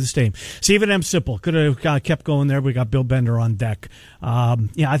talk to you. You do the same. Stephen M. Sipple. Could have kept going there. We got Bill Bender on deck.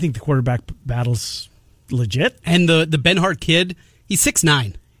 I think the quarterback battle's legit. And the Benhart kid, he's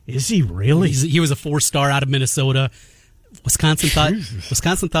 6'9". Is he really? He was a 4-star out of Minnesota. Wisconsin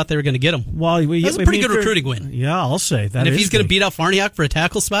thought they were going to get him. Well, that's a pretty good recruiting win. Yeah, I'll say that. And if he's going to beat out Farniok for a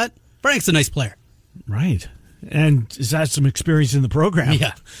tackle spot, Farniok's a nice player. Right. And has had some experience in the program.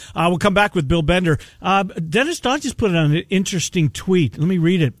 Yeah. We'll come back with Bill Bender. Dennis Dodd just put on an interesting tweet. Let me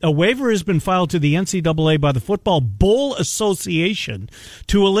read it. A waiver has been filed to the NCAA by the Football Bowl Association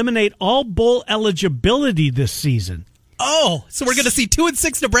to eliminate all bowl eligibility this season. Oh, so we're going to see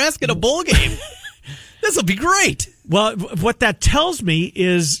 2-6 Nebraska in a bowl game. This will be great. Well, what that tells me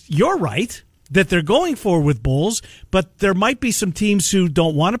is you're right, that they're going forward with bowls, but there might be some teams who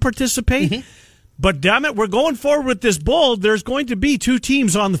don't want to participate. Mm-hmm. But damn it, we're going forward with this bowl. There's going to be 2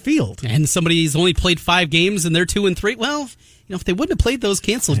 teams on the field. And somebody's only played 5 games and they're 2-3. Well, if they wouldn't have played those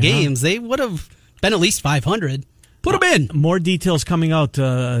canceled games, they would have been at least 500. Put them in. More details coming out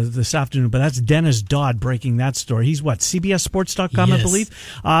this afternoon, but that's Dennis Dodd breaking that story. He's CBSSports.com, yes. I believe.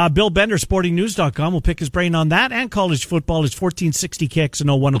 Bill Bender, SportingNews.com. We'll pick his brain on that and college football. It's 1460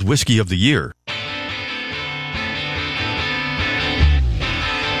 KXNO 1. Whiskey of the Year.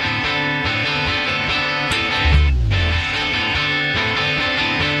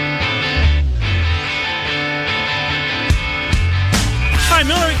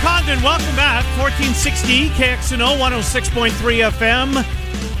 Miller and Condon, welcome back. 1460 KXNO 106.3 FM.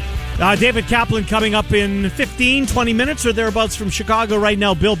 David Kaplan coming up in 15, 20 minutes or thereabouts from Chicago right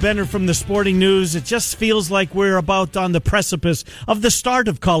now. Bill Bender from the Sporting News. It just feels like we're about on the precipice of the start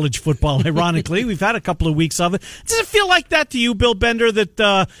of college football, ironically. We've had a couple of weeks of it. Does it feel like that to you, Bill Bender,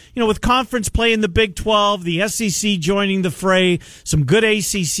 that, with conference play in the Big 12, the SEC joining the fray, some good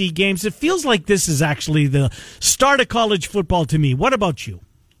ACC games, it feels like this is actually the start of college football to me. What about you?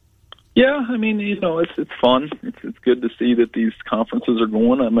 Yeah, it's fun. It's good to see that these conferences are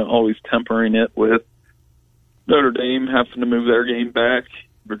going. I'm always tempering it with Notre Dame having to move their game back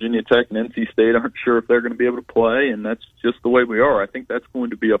Virginia Tech and NC State aren't sure if they're going to be able to play, and that's just the way we are. I think that's going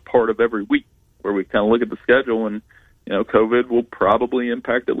to be a part of every week where we kind of look at the schedule, and COVID will probably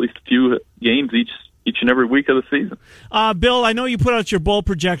impact at least a few games each and every week of the season. Bill, I know you put out your bowl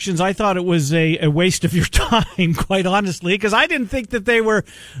projections. I thought it was a waste of your time, quite honestly, because I didn't think that there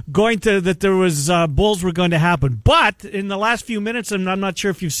was bowls were going to happen. But in the last few minutes, and I'm not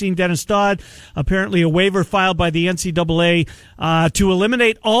sure if you've seen Dennis Dodd, apparently a waiver filed by the NCAA to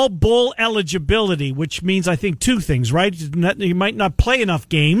eliminate all bowl eligibility, which means I think two things, right? You might not play enough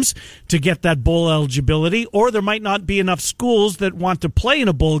games to get that bowl eligibility, or there might not be enough schools that want to play in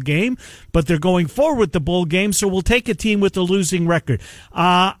a bowl game, but they're going forward with the bowl game, so we'll take a team with a losing record.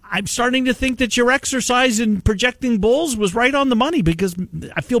 I'm starting to think that your exercise in projecting bowls was right on the money, because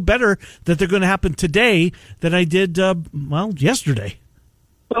I feel better that they're going to happen today than I did, yesterday.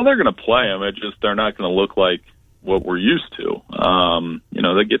 Well, they're going to play them. They're not going to look like what we're used to.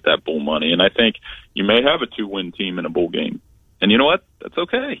 They get that bowl money, and I think you may have a 2-win team in a bowl game. And you know what? That's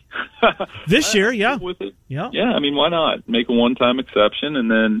okay. This year, yeah. With it. Yeah. I mean, why not? Make a one-time exception, and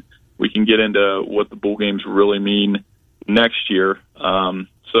then we can get into what the bowl games really mean next year.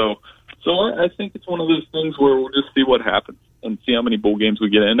 So I think it's one of those things where we'll just see what happens and see how many bowl games we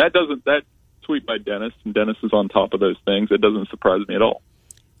get in. That tweet by Dennis, and Dennis is on top of those things. It doesn't surprise me at all.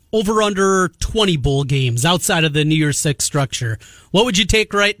 Over under 20 bowl games outside of the New Year's Six structure. What would you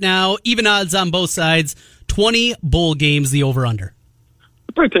take right now? Even odds on both sides. 20 bowl games, the over under.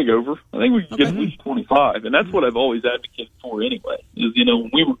 I'd probably take over. I think we can get at least 25, and that's what I've always advocated for anyway. Is when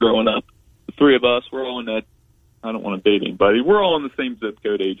we were growing up, the three of us, we're all in that. I don't want to date anybody. We're all in the same zip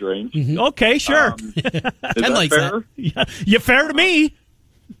code age range. Mm-hmm. Okay, sure. Is that fair? That. Yeah, you're fair to me.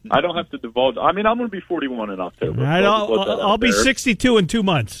 I don't have to divulge. I mean, I'm going to be 41 in October. I'll be 62 in 2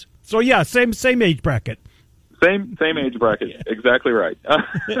 months. So yeah, same age bracket. Same age bracket. Yeah. Exactly right.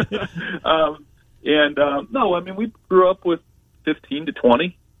 No, I mean, we grew up with 15 to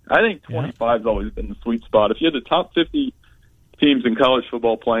 20. I think 25 has always been the sweet spot. If you had the top 50 teams in college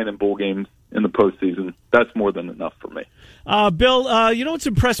football playing in bowl games in the postseason, that's more than enough for me. Bill, what's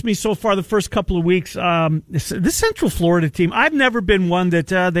impressed me so far the first couple of weeks? The Central Florida team, I've never been one that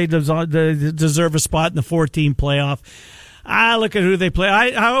they deserve a spot in the 4-team playoff. Look at who they play.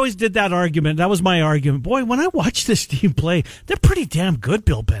 I always did that argument. That was my argument. Boy, when I watch this team play, they're pretty damn good,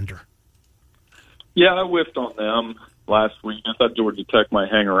 Bill Bender. Yeah, I whiffed on them last week. I thought Georgia Tech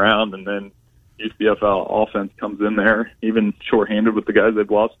might hang around, and then UCF offense comes in there, even shorthanded with the guys they've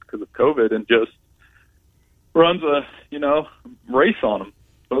lost because of COVID, and just runs a race on them.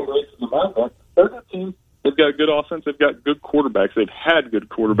 Both races them out. They're good team. They've got good offense. They've got good quarterbacks. They've had good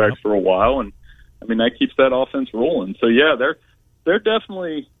quarterbacks for a while, and I mean that keeps that offense rolling. So yeah, they're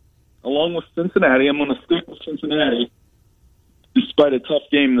definitely, along with Cincinnati. I'm going to stick with Cincinnati, despite a tough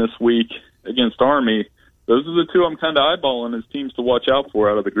game this week against Army. Those are the two I'm kind of eyeballing as teams to watch out for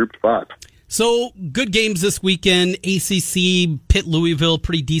out of the Group of 5. So, good games this weekend. ACC, Pitt, Louisville,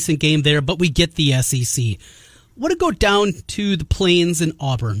 pretty decent game there, but we get the SEC. Want to go down to the Plains and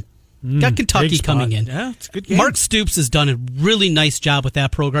Auburn. Got Kentucky coming in. Yeah, it's a good game. Mark Stoops has done a really nice job with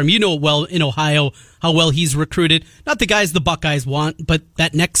that program. You know well in Ohio how well he's recruited. Not the guys the Buckeyes want, but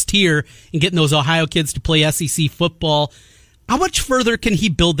that next tier and getting those Ohio kids to play SEC football. How much further can he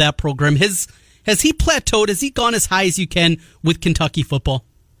build that program? Has he plateaued? Has he gone as high as you can with Kentucky football?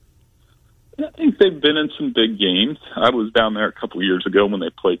 I think they've been in some big games. I was down there a couple of years ago when they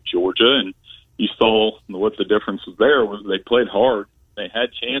played Georgia, and you saw what the difference was there. Was they played hard. They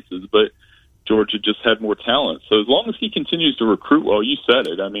had chances, but Georgia just had more talent. So as long as he continues to recruit well, you said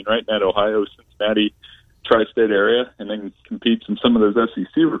it. I mean, right now, Ohio, Cincinnati, tri-state area, and then competes in some of those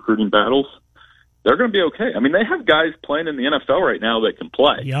SEC recruiting battles, they're going to be okay. I mean, they have guys playing in the NFL right now that can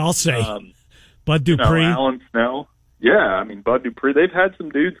play. Yeah, I'll say. Bud Dupree. Allen Snell. Yeah, I mean, Bud Dupree. They've had some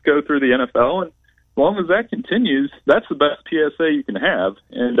dudes go through the NFL, and as long as that continues, that's the best PSA you can have.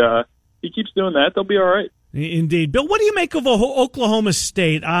 And he keeps doing that, they'll be all right. Indeed. Bill, what do you make of Oklahoma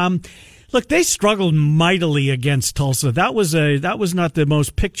State? Look, they struggled mightily against Tulsa. That was not the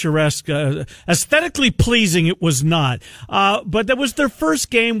most picturesque, aesthetically pleasing. It was not. But that was their first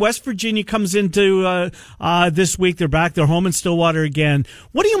game. West Virginia comes into this week. They're back. They're home in Stillwater again.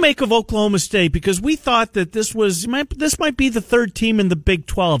 What do you make of Oklahoma State? Because we thought that this might be the third team in the Big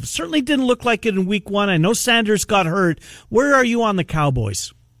 12. Certainly didn't look like it in week 1. I know Sanders got hurt. Where are you on the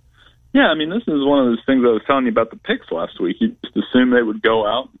Cowboys? Yeah, I mean, this is one of those things I was telling you about the picks last week. You just assumed they would go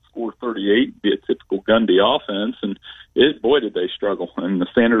out and score 38, be a typical Gundy offense, and boy, did they struggle. And the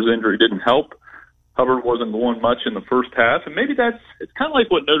Sanders injury didn't help. Hubbard wasn't going much in the first half, and maybe it's kind of like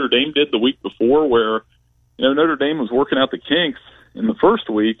what Notre Dame did the week before, where Notre Dame was working out the kinks, in the first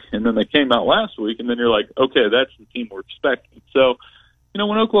week, and then they came out last week, and then you're like, okay, that's the team we're expecting. So,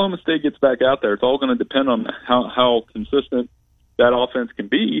 when Oklahoma State gets back out there, it's all going to depend on how consistent that offense can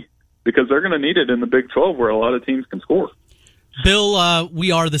be, because they're going to need it in the Big 12 where a lot of teams can score. Bill,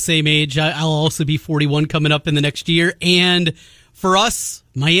 we are the same age. I'll also be 41 coming up in the next year. And for us,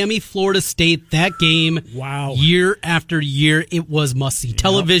 Miami, Florida State, that game, year after year, it was must-see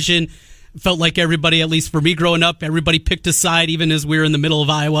television. Felt like everybody, at least for me growing up, everybody picked a side, even as we were in the middle of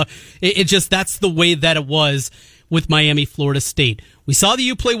Iowa. It just, that's the way that it was with Miami, Florida State. We saw the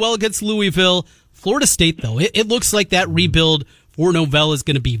U play well against Louisville. Florida State, though, it looks like that rebuild for Novell is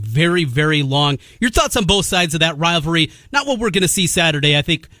going to be very, very long. Your thoughts on both sides of that rivalry? Not what we're going to see Saturday. I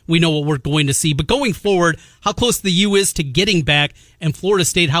think we know what we're going to see. But going forward, how close the U is to getting back, and Florida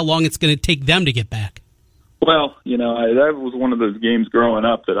State, how long it's going to take them to get back? Well, that was one of those games growing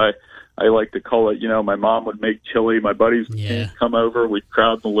up that I like to call it, my mom would make chili. My buddies would come over. We'd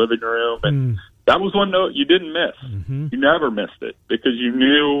crowd in the living room. And that was one note you didn't miss. Mm-hmm. You never missed it because you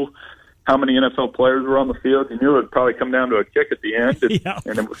knew how many NFL players were on the field. You knew it would probably come down to a kick at the end. And,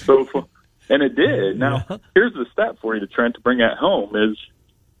 and it was so fun. And it did. Now, here's the stat for you, Trent, to bring that home is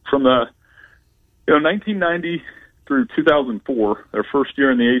from the 1990 through 2004, their first year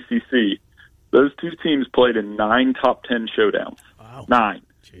in the ACC, those two teams played in 9 top 10 showdowns. Wow. 9.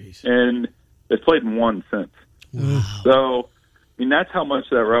 Jeez. And they've played in 1 since. Wow. So, that's how much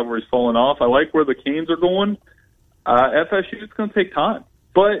that rivalry's fallen off. I like where the Canes are going. FSU, it's going to take time.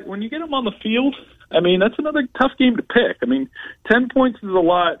 But when you get them on the field, that's another tough game to pick. 10 points is a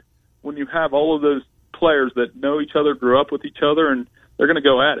lot when you have all of those players that know each other, grew up with each other, and they're going to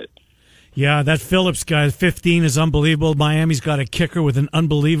go at it. Yeah, that Phillips guy, 15, is unbelievable. Miami's got a kicker with an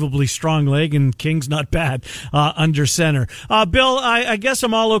unbelievably strong leg, and King's not bad under center. Bill, I guess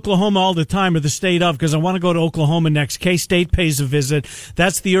I'm all Oklahoma all the time, or the state of, because I want to go to Oklahoma next. K-State pays a visit.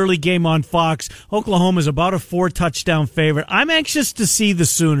 That's the early game on Fox. Oklahoma's about a 4-touchdown favorite. I'm anxious to see the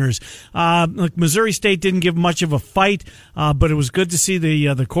Sooners. Look, Missouri State didn't give much of a fight, but it was good to see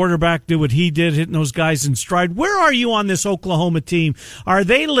the quarterback do what he did, hitting those guys in stride. Where are you on this Oklahoma team? Are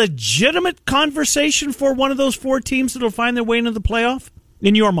they legitimate conversation for one of those 4 teams that'll find their way into the playoff,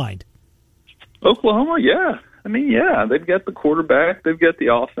 in your mind? Oklahoma, yeah. They've got the quarterback, they've got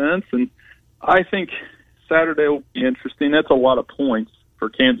the offense, and I think Saturday will be interesting. That's a lot of points for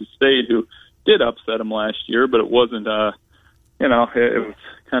Kansas State, who did upset them last year, but it wasn't, it was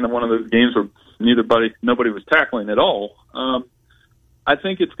kind of one of those games where nobody was tackling at all. I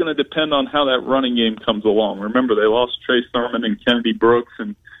think it's going to depend on how that running game comes along. Remember, they lost Trey Sermon and Kennedy Brooks,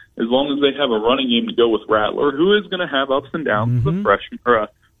 and as long as they have a running game to go with Rattler, who is going to have ups and downs, a freshman or a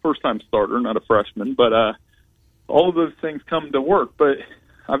first-time starter, not a freshman, but all of those things come to work. But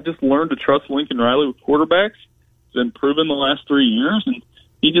I've just learned to trust Lincoln Riley with quarterbacks. It's been proven the last 3 years, and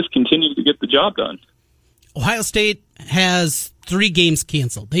he just continues to get the job done. Ohio State has 3 games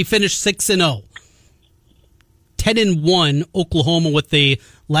canceled. They finished 6-0. 10-1 Oklahoma with a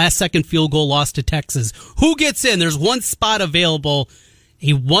last-second field goal loss to Texas. Who gets in? There's one spot available.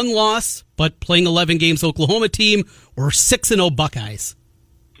 A 1-loss, but playing 11 games Oklahoma team, or 6-0 Buckeyes?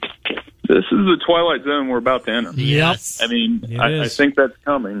 This is the twilight zone we're about to enter. Yes. I think that's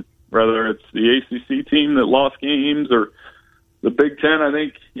coming, whether it's the ACC team that lost games or the Big Ten. I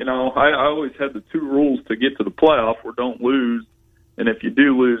think, I always had the 2 rules to get to the playoff where don't lose, and if you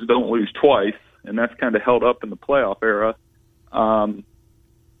do lose, don't lose twice, and that's kind of held up in the playoff era.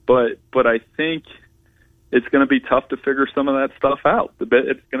 But I think it's going to be tough to figure some of that stuff out.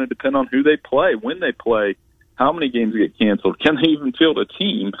 It's going to depend on who they play, when they play, how many games get canceled, can they even field a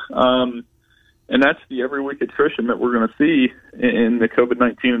team? And that's the every week attrition that we're going to see in the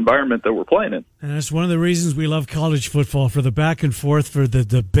COVID-19 environment that we're playing in. And that's one of the reasons we love college football, for the back and forth, for the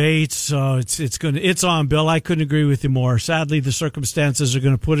debates. It's on, Bill. I couldn't agree with you more. Sadly, the circumstances are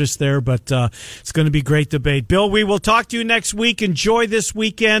going to put us there, but it's going to be great debate. Bill, we will talk to you next week. Enjoy this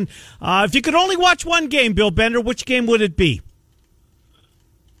weekend. If you could only watch one game, Bill Bender, which game would it be?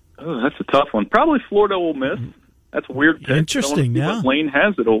 Oh, that's a tough one. Probably Florida Ole Miss. That's a weird pick. Interesting, I want to see what Lane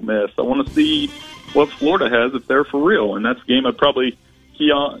has at Ole Miss. I want to see what Florida has if they're for real. And that's a game I'd probably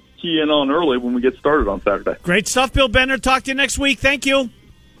key in on early when we get started on Saturday. Great stuff, Bill Bender. Talk to you next week. Thank you.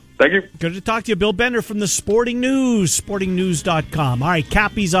 Thank you. Good to talk to you, Bill Bender from the Sporting News, sportingnews.com. All right,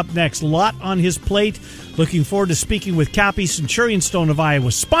 Cappy's up next. A lot on his plate. Looking forward to speaking with Cappy. Centurion Stone of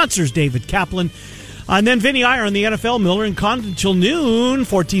Iowa sponsors David Kaplan. And then Vinny Iyer on the NFL, Miller and Condon till noon,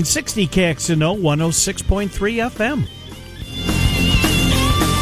 1460 KXNO, 106.3 FM.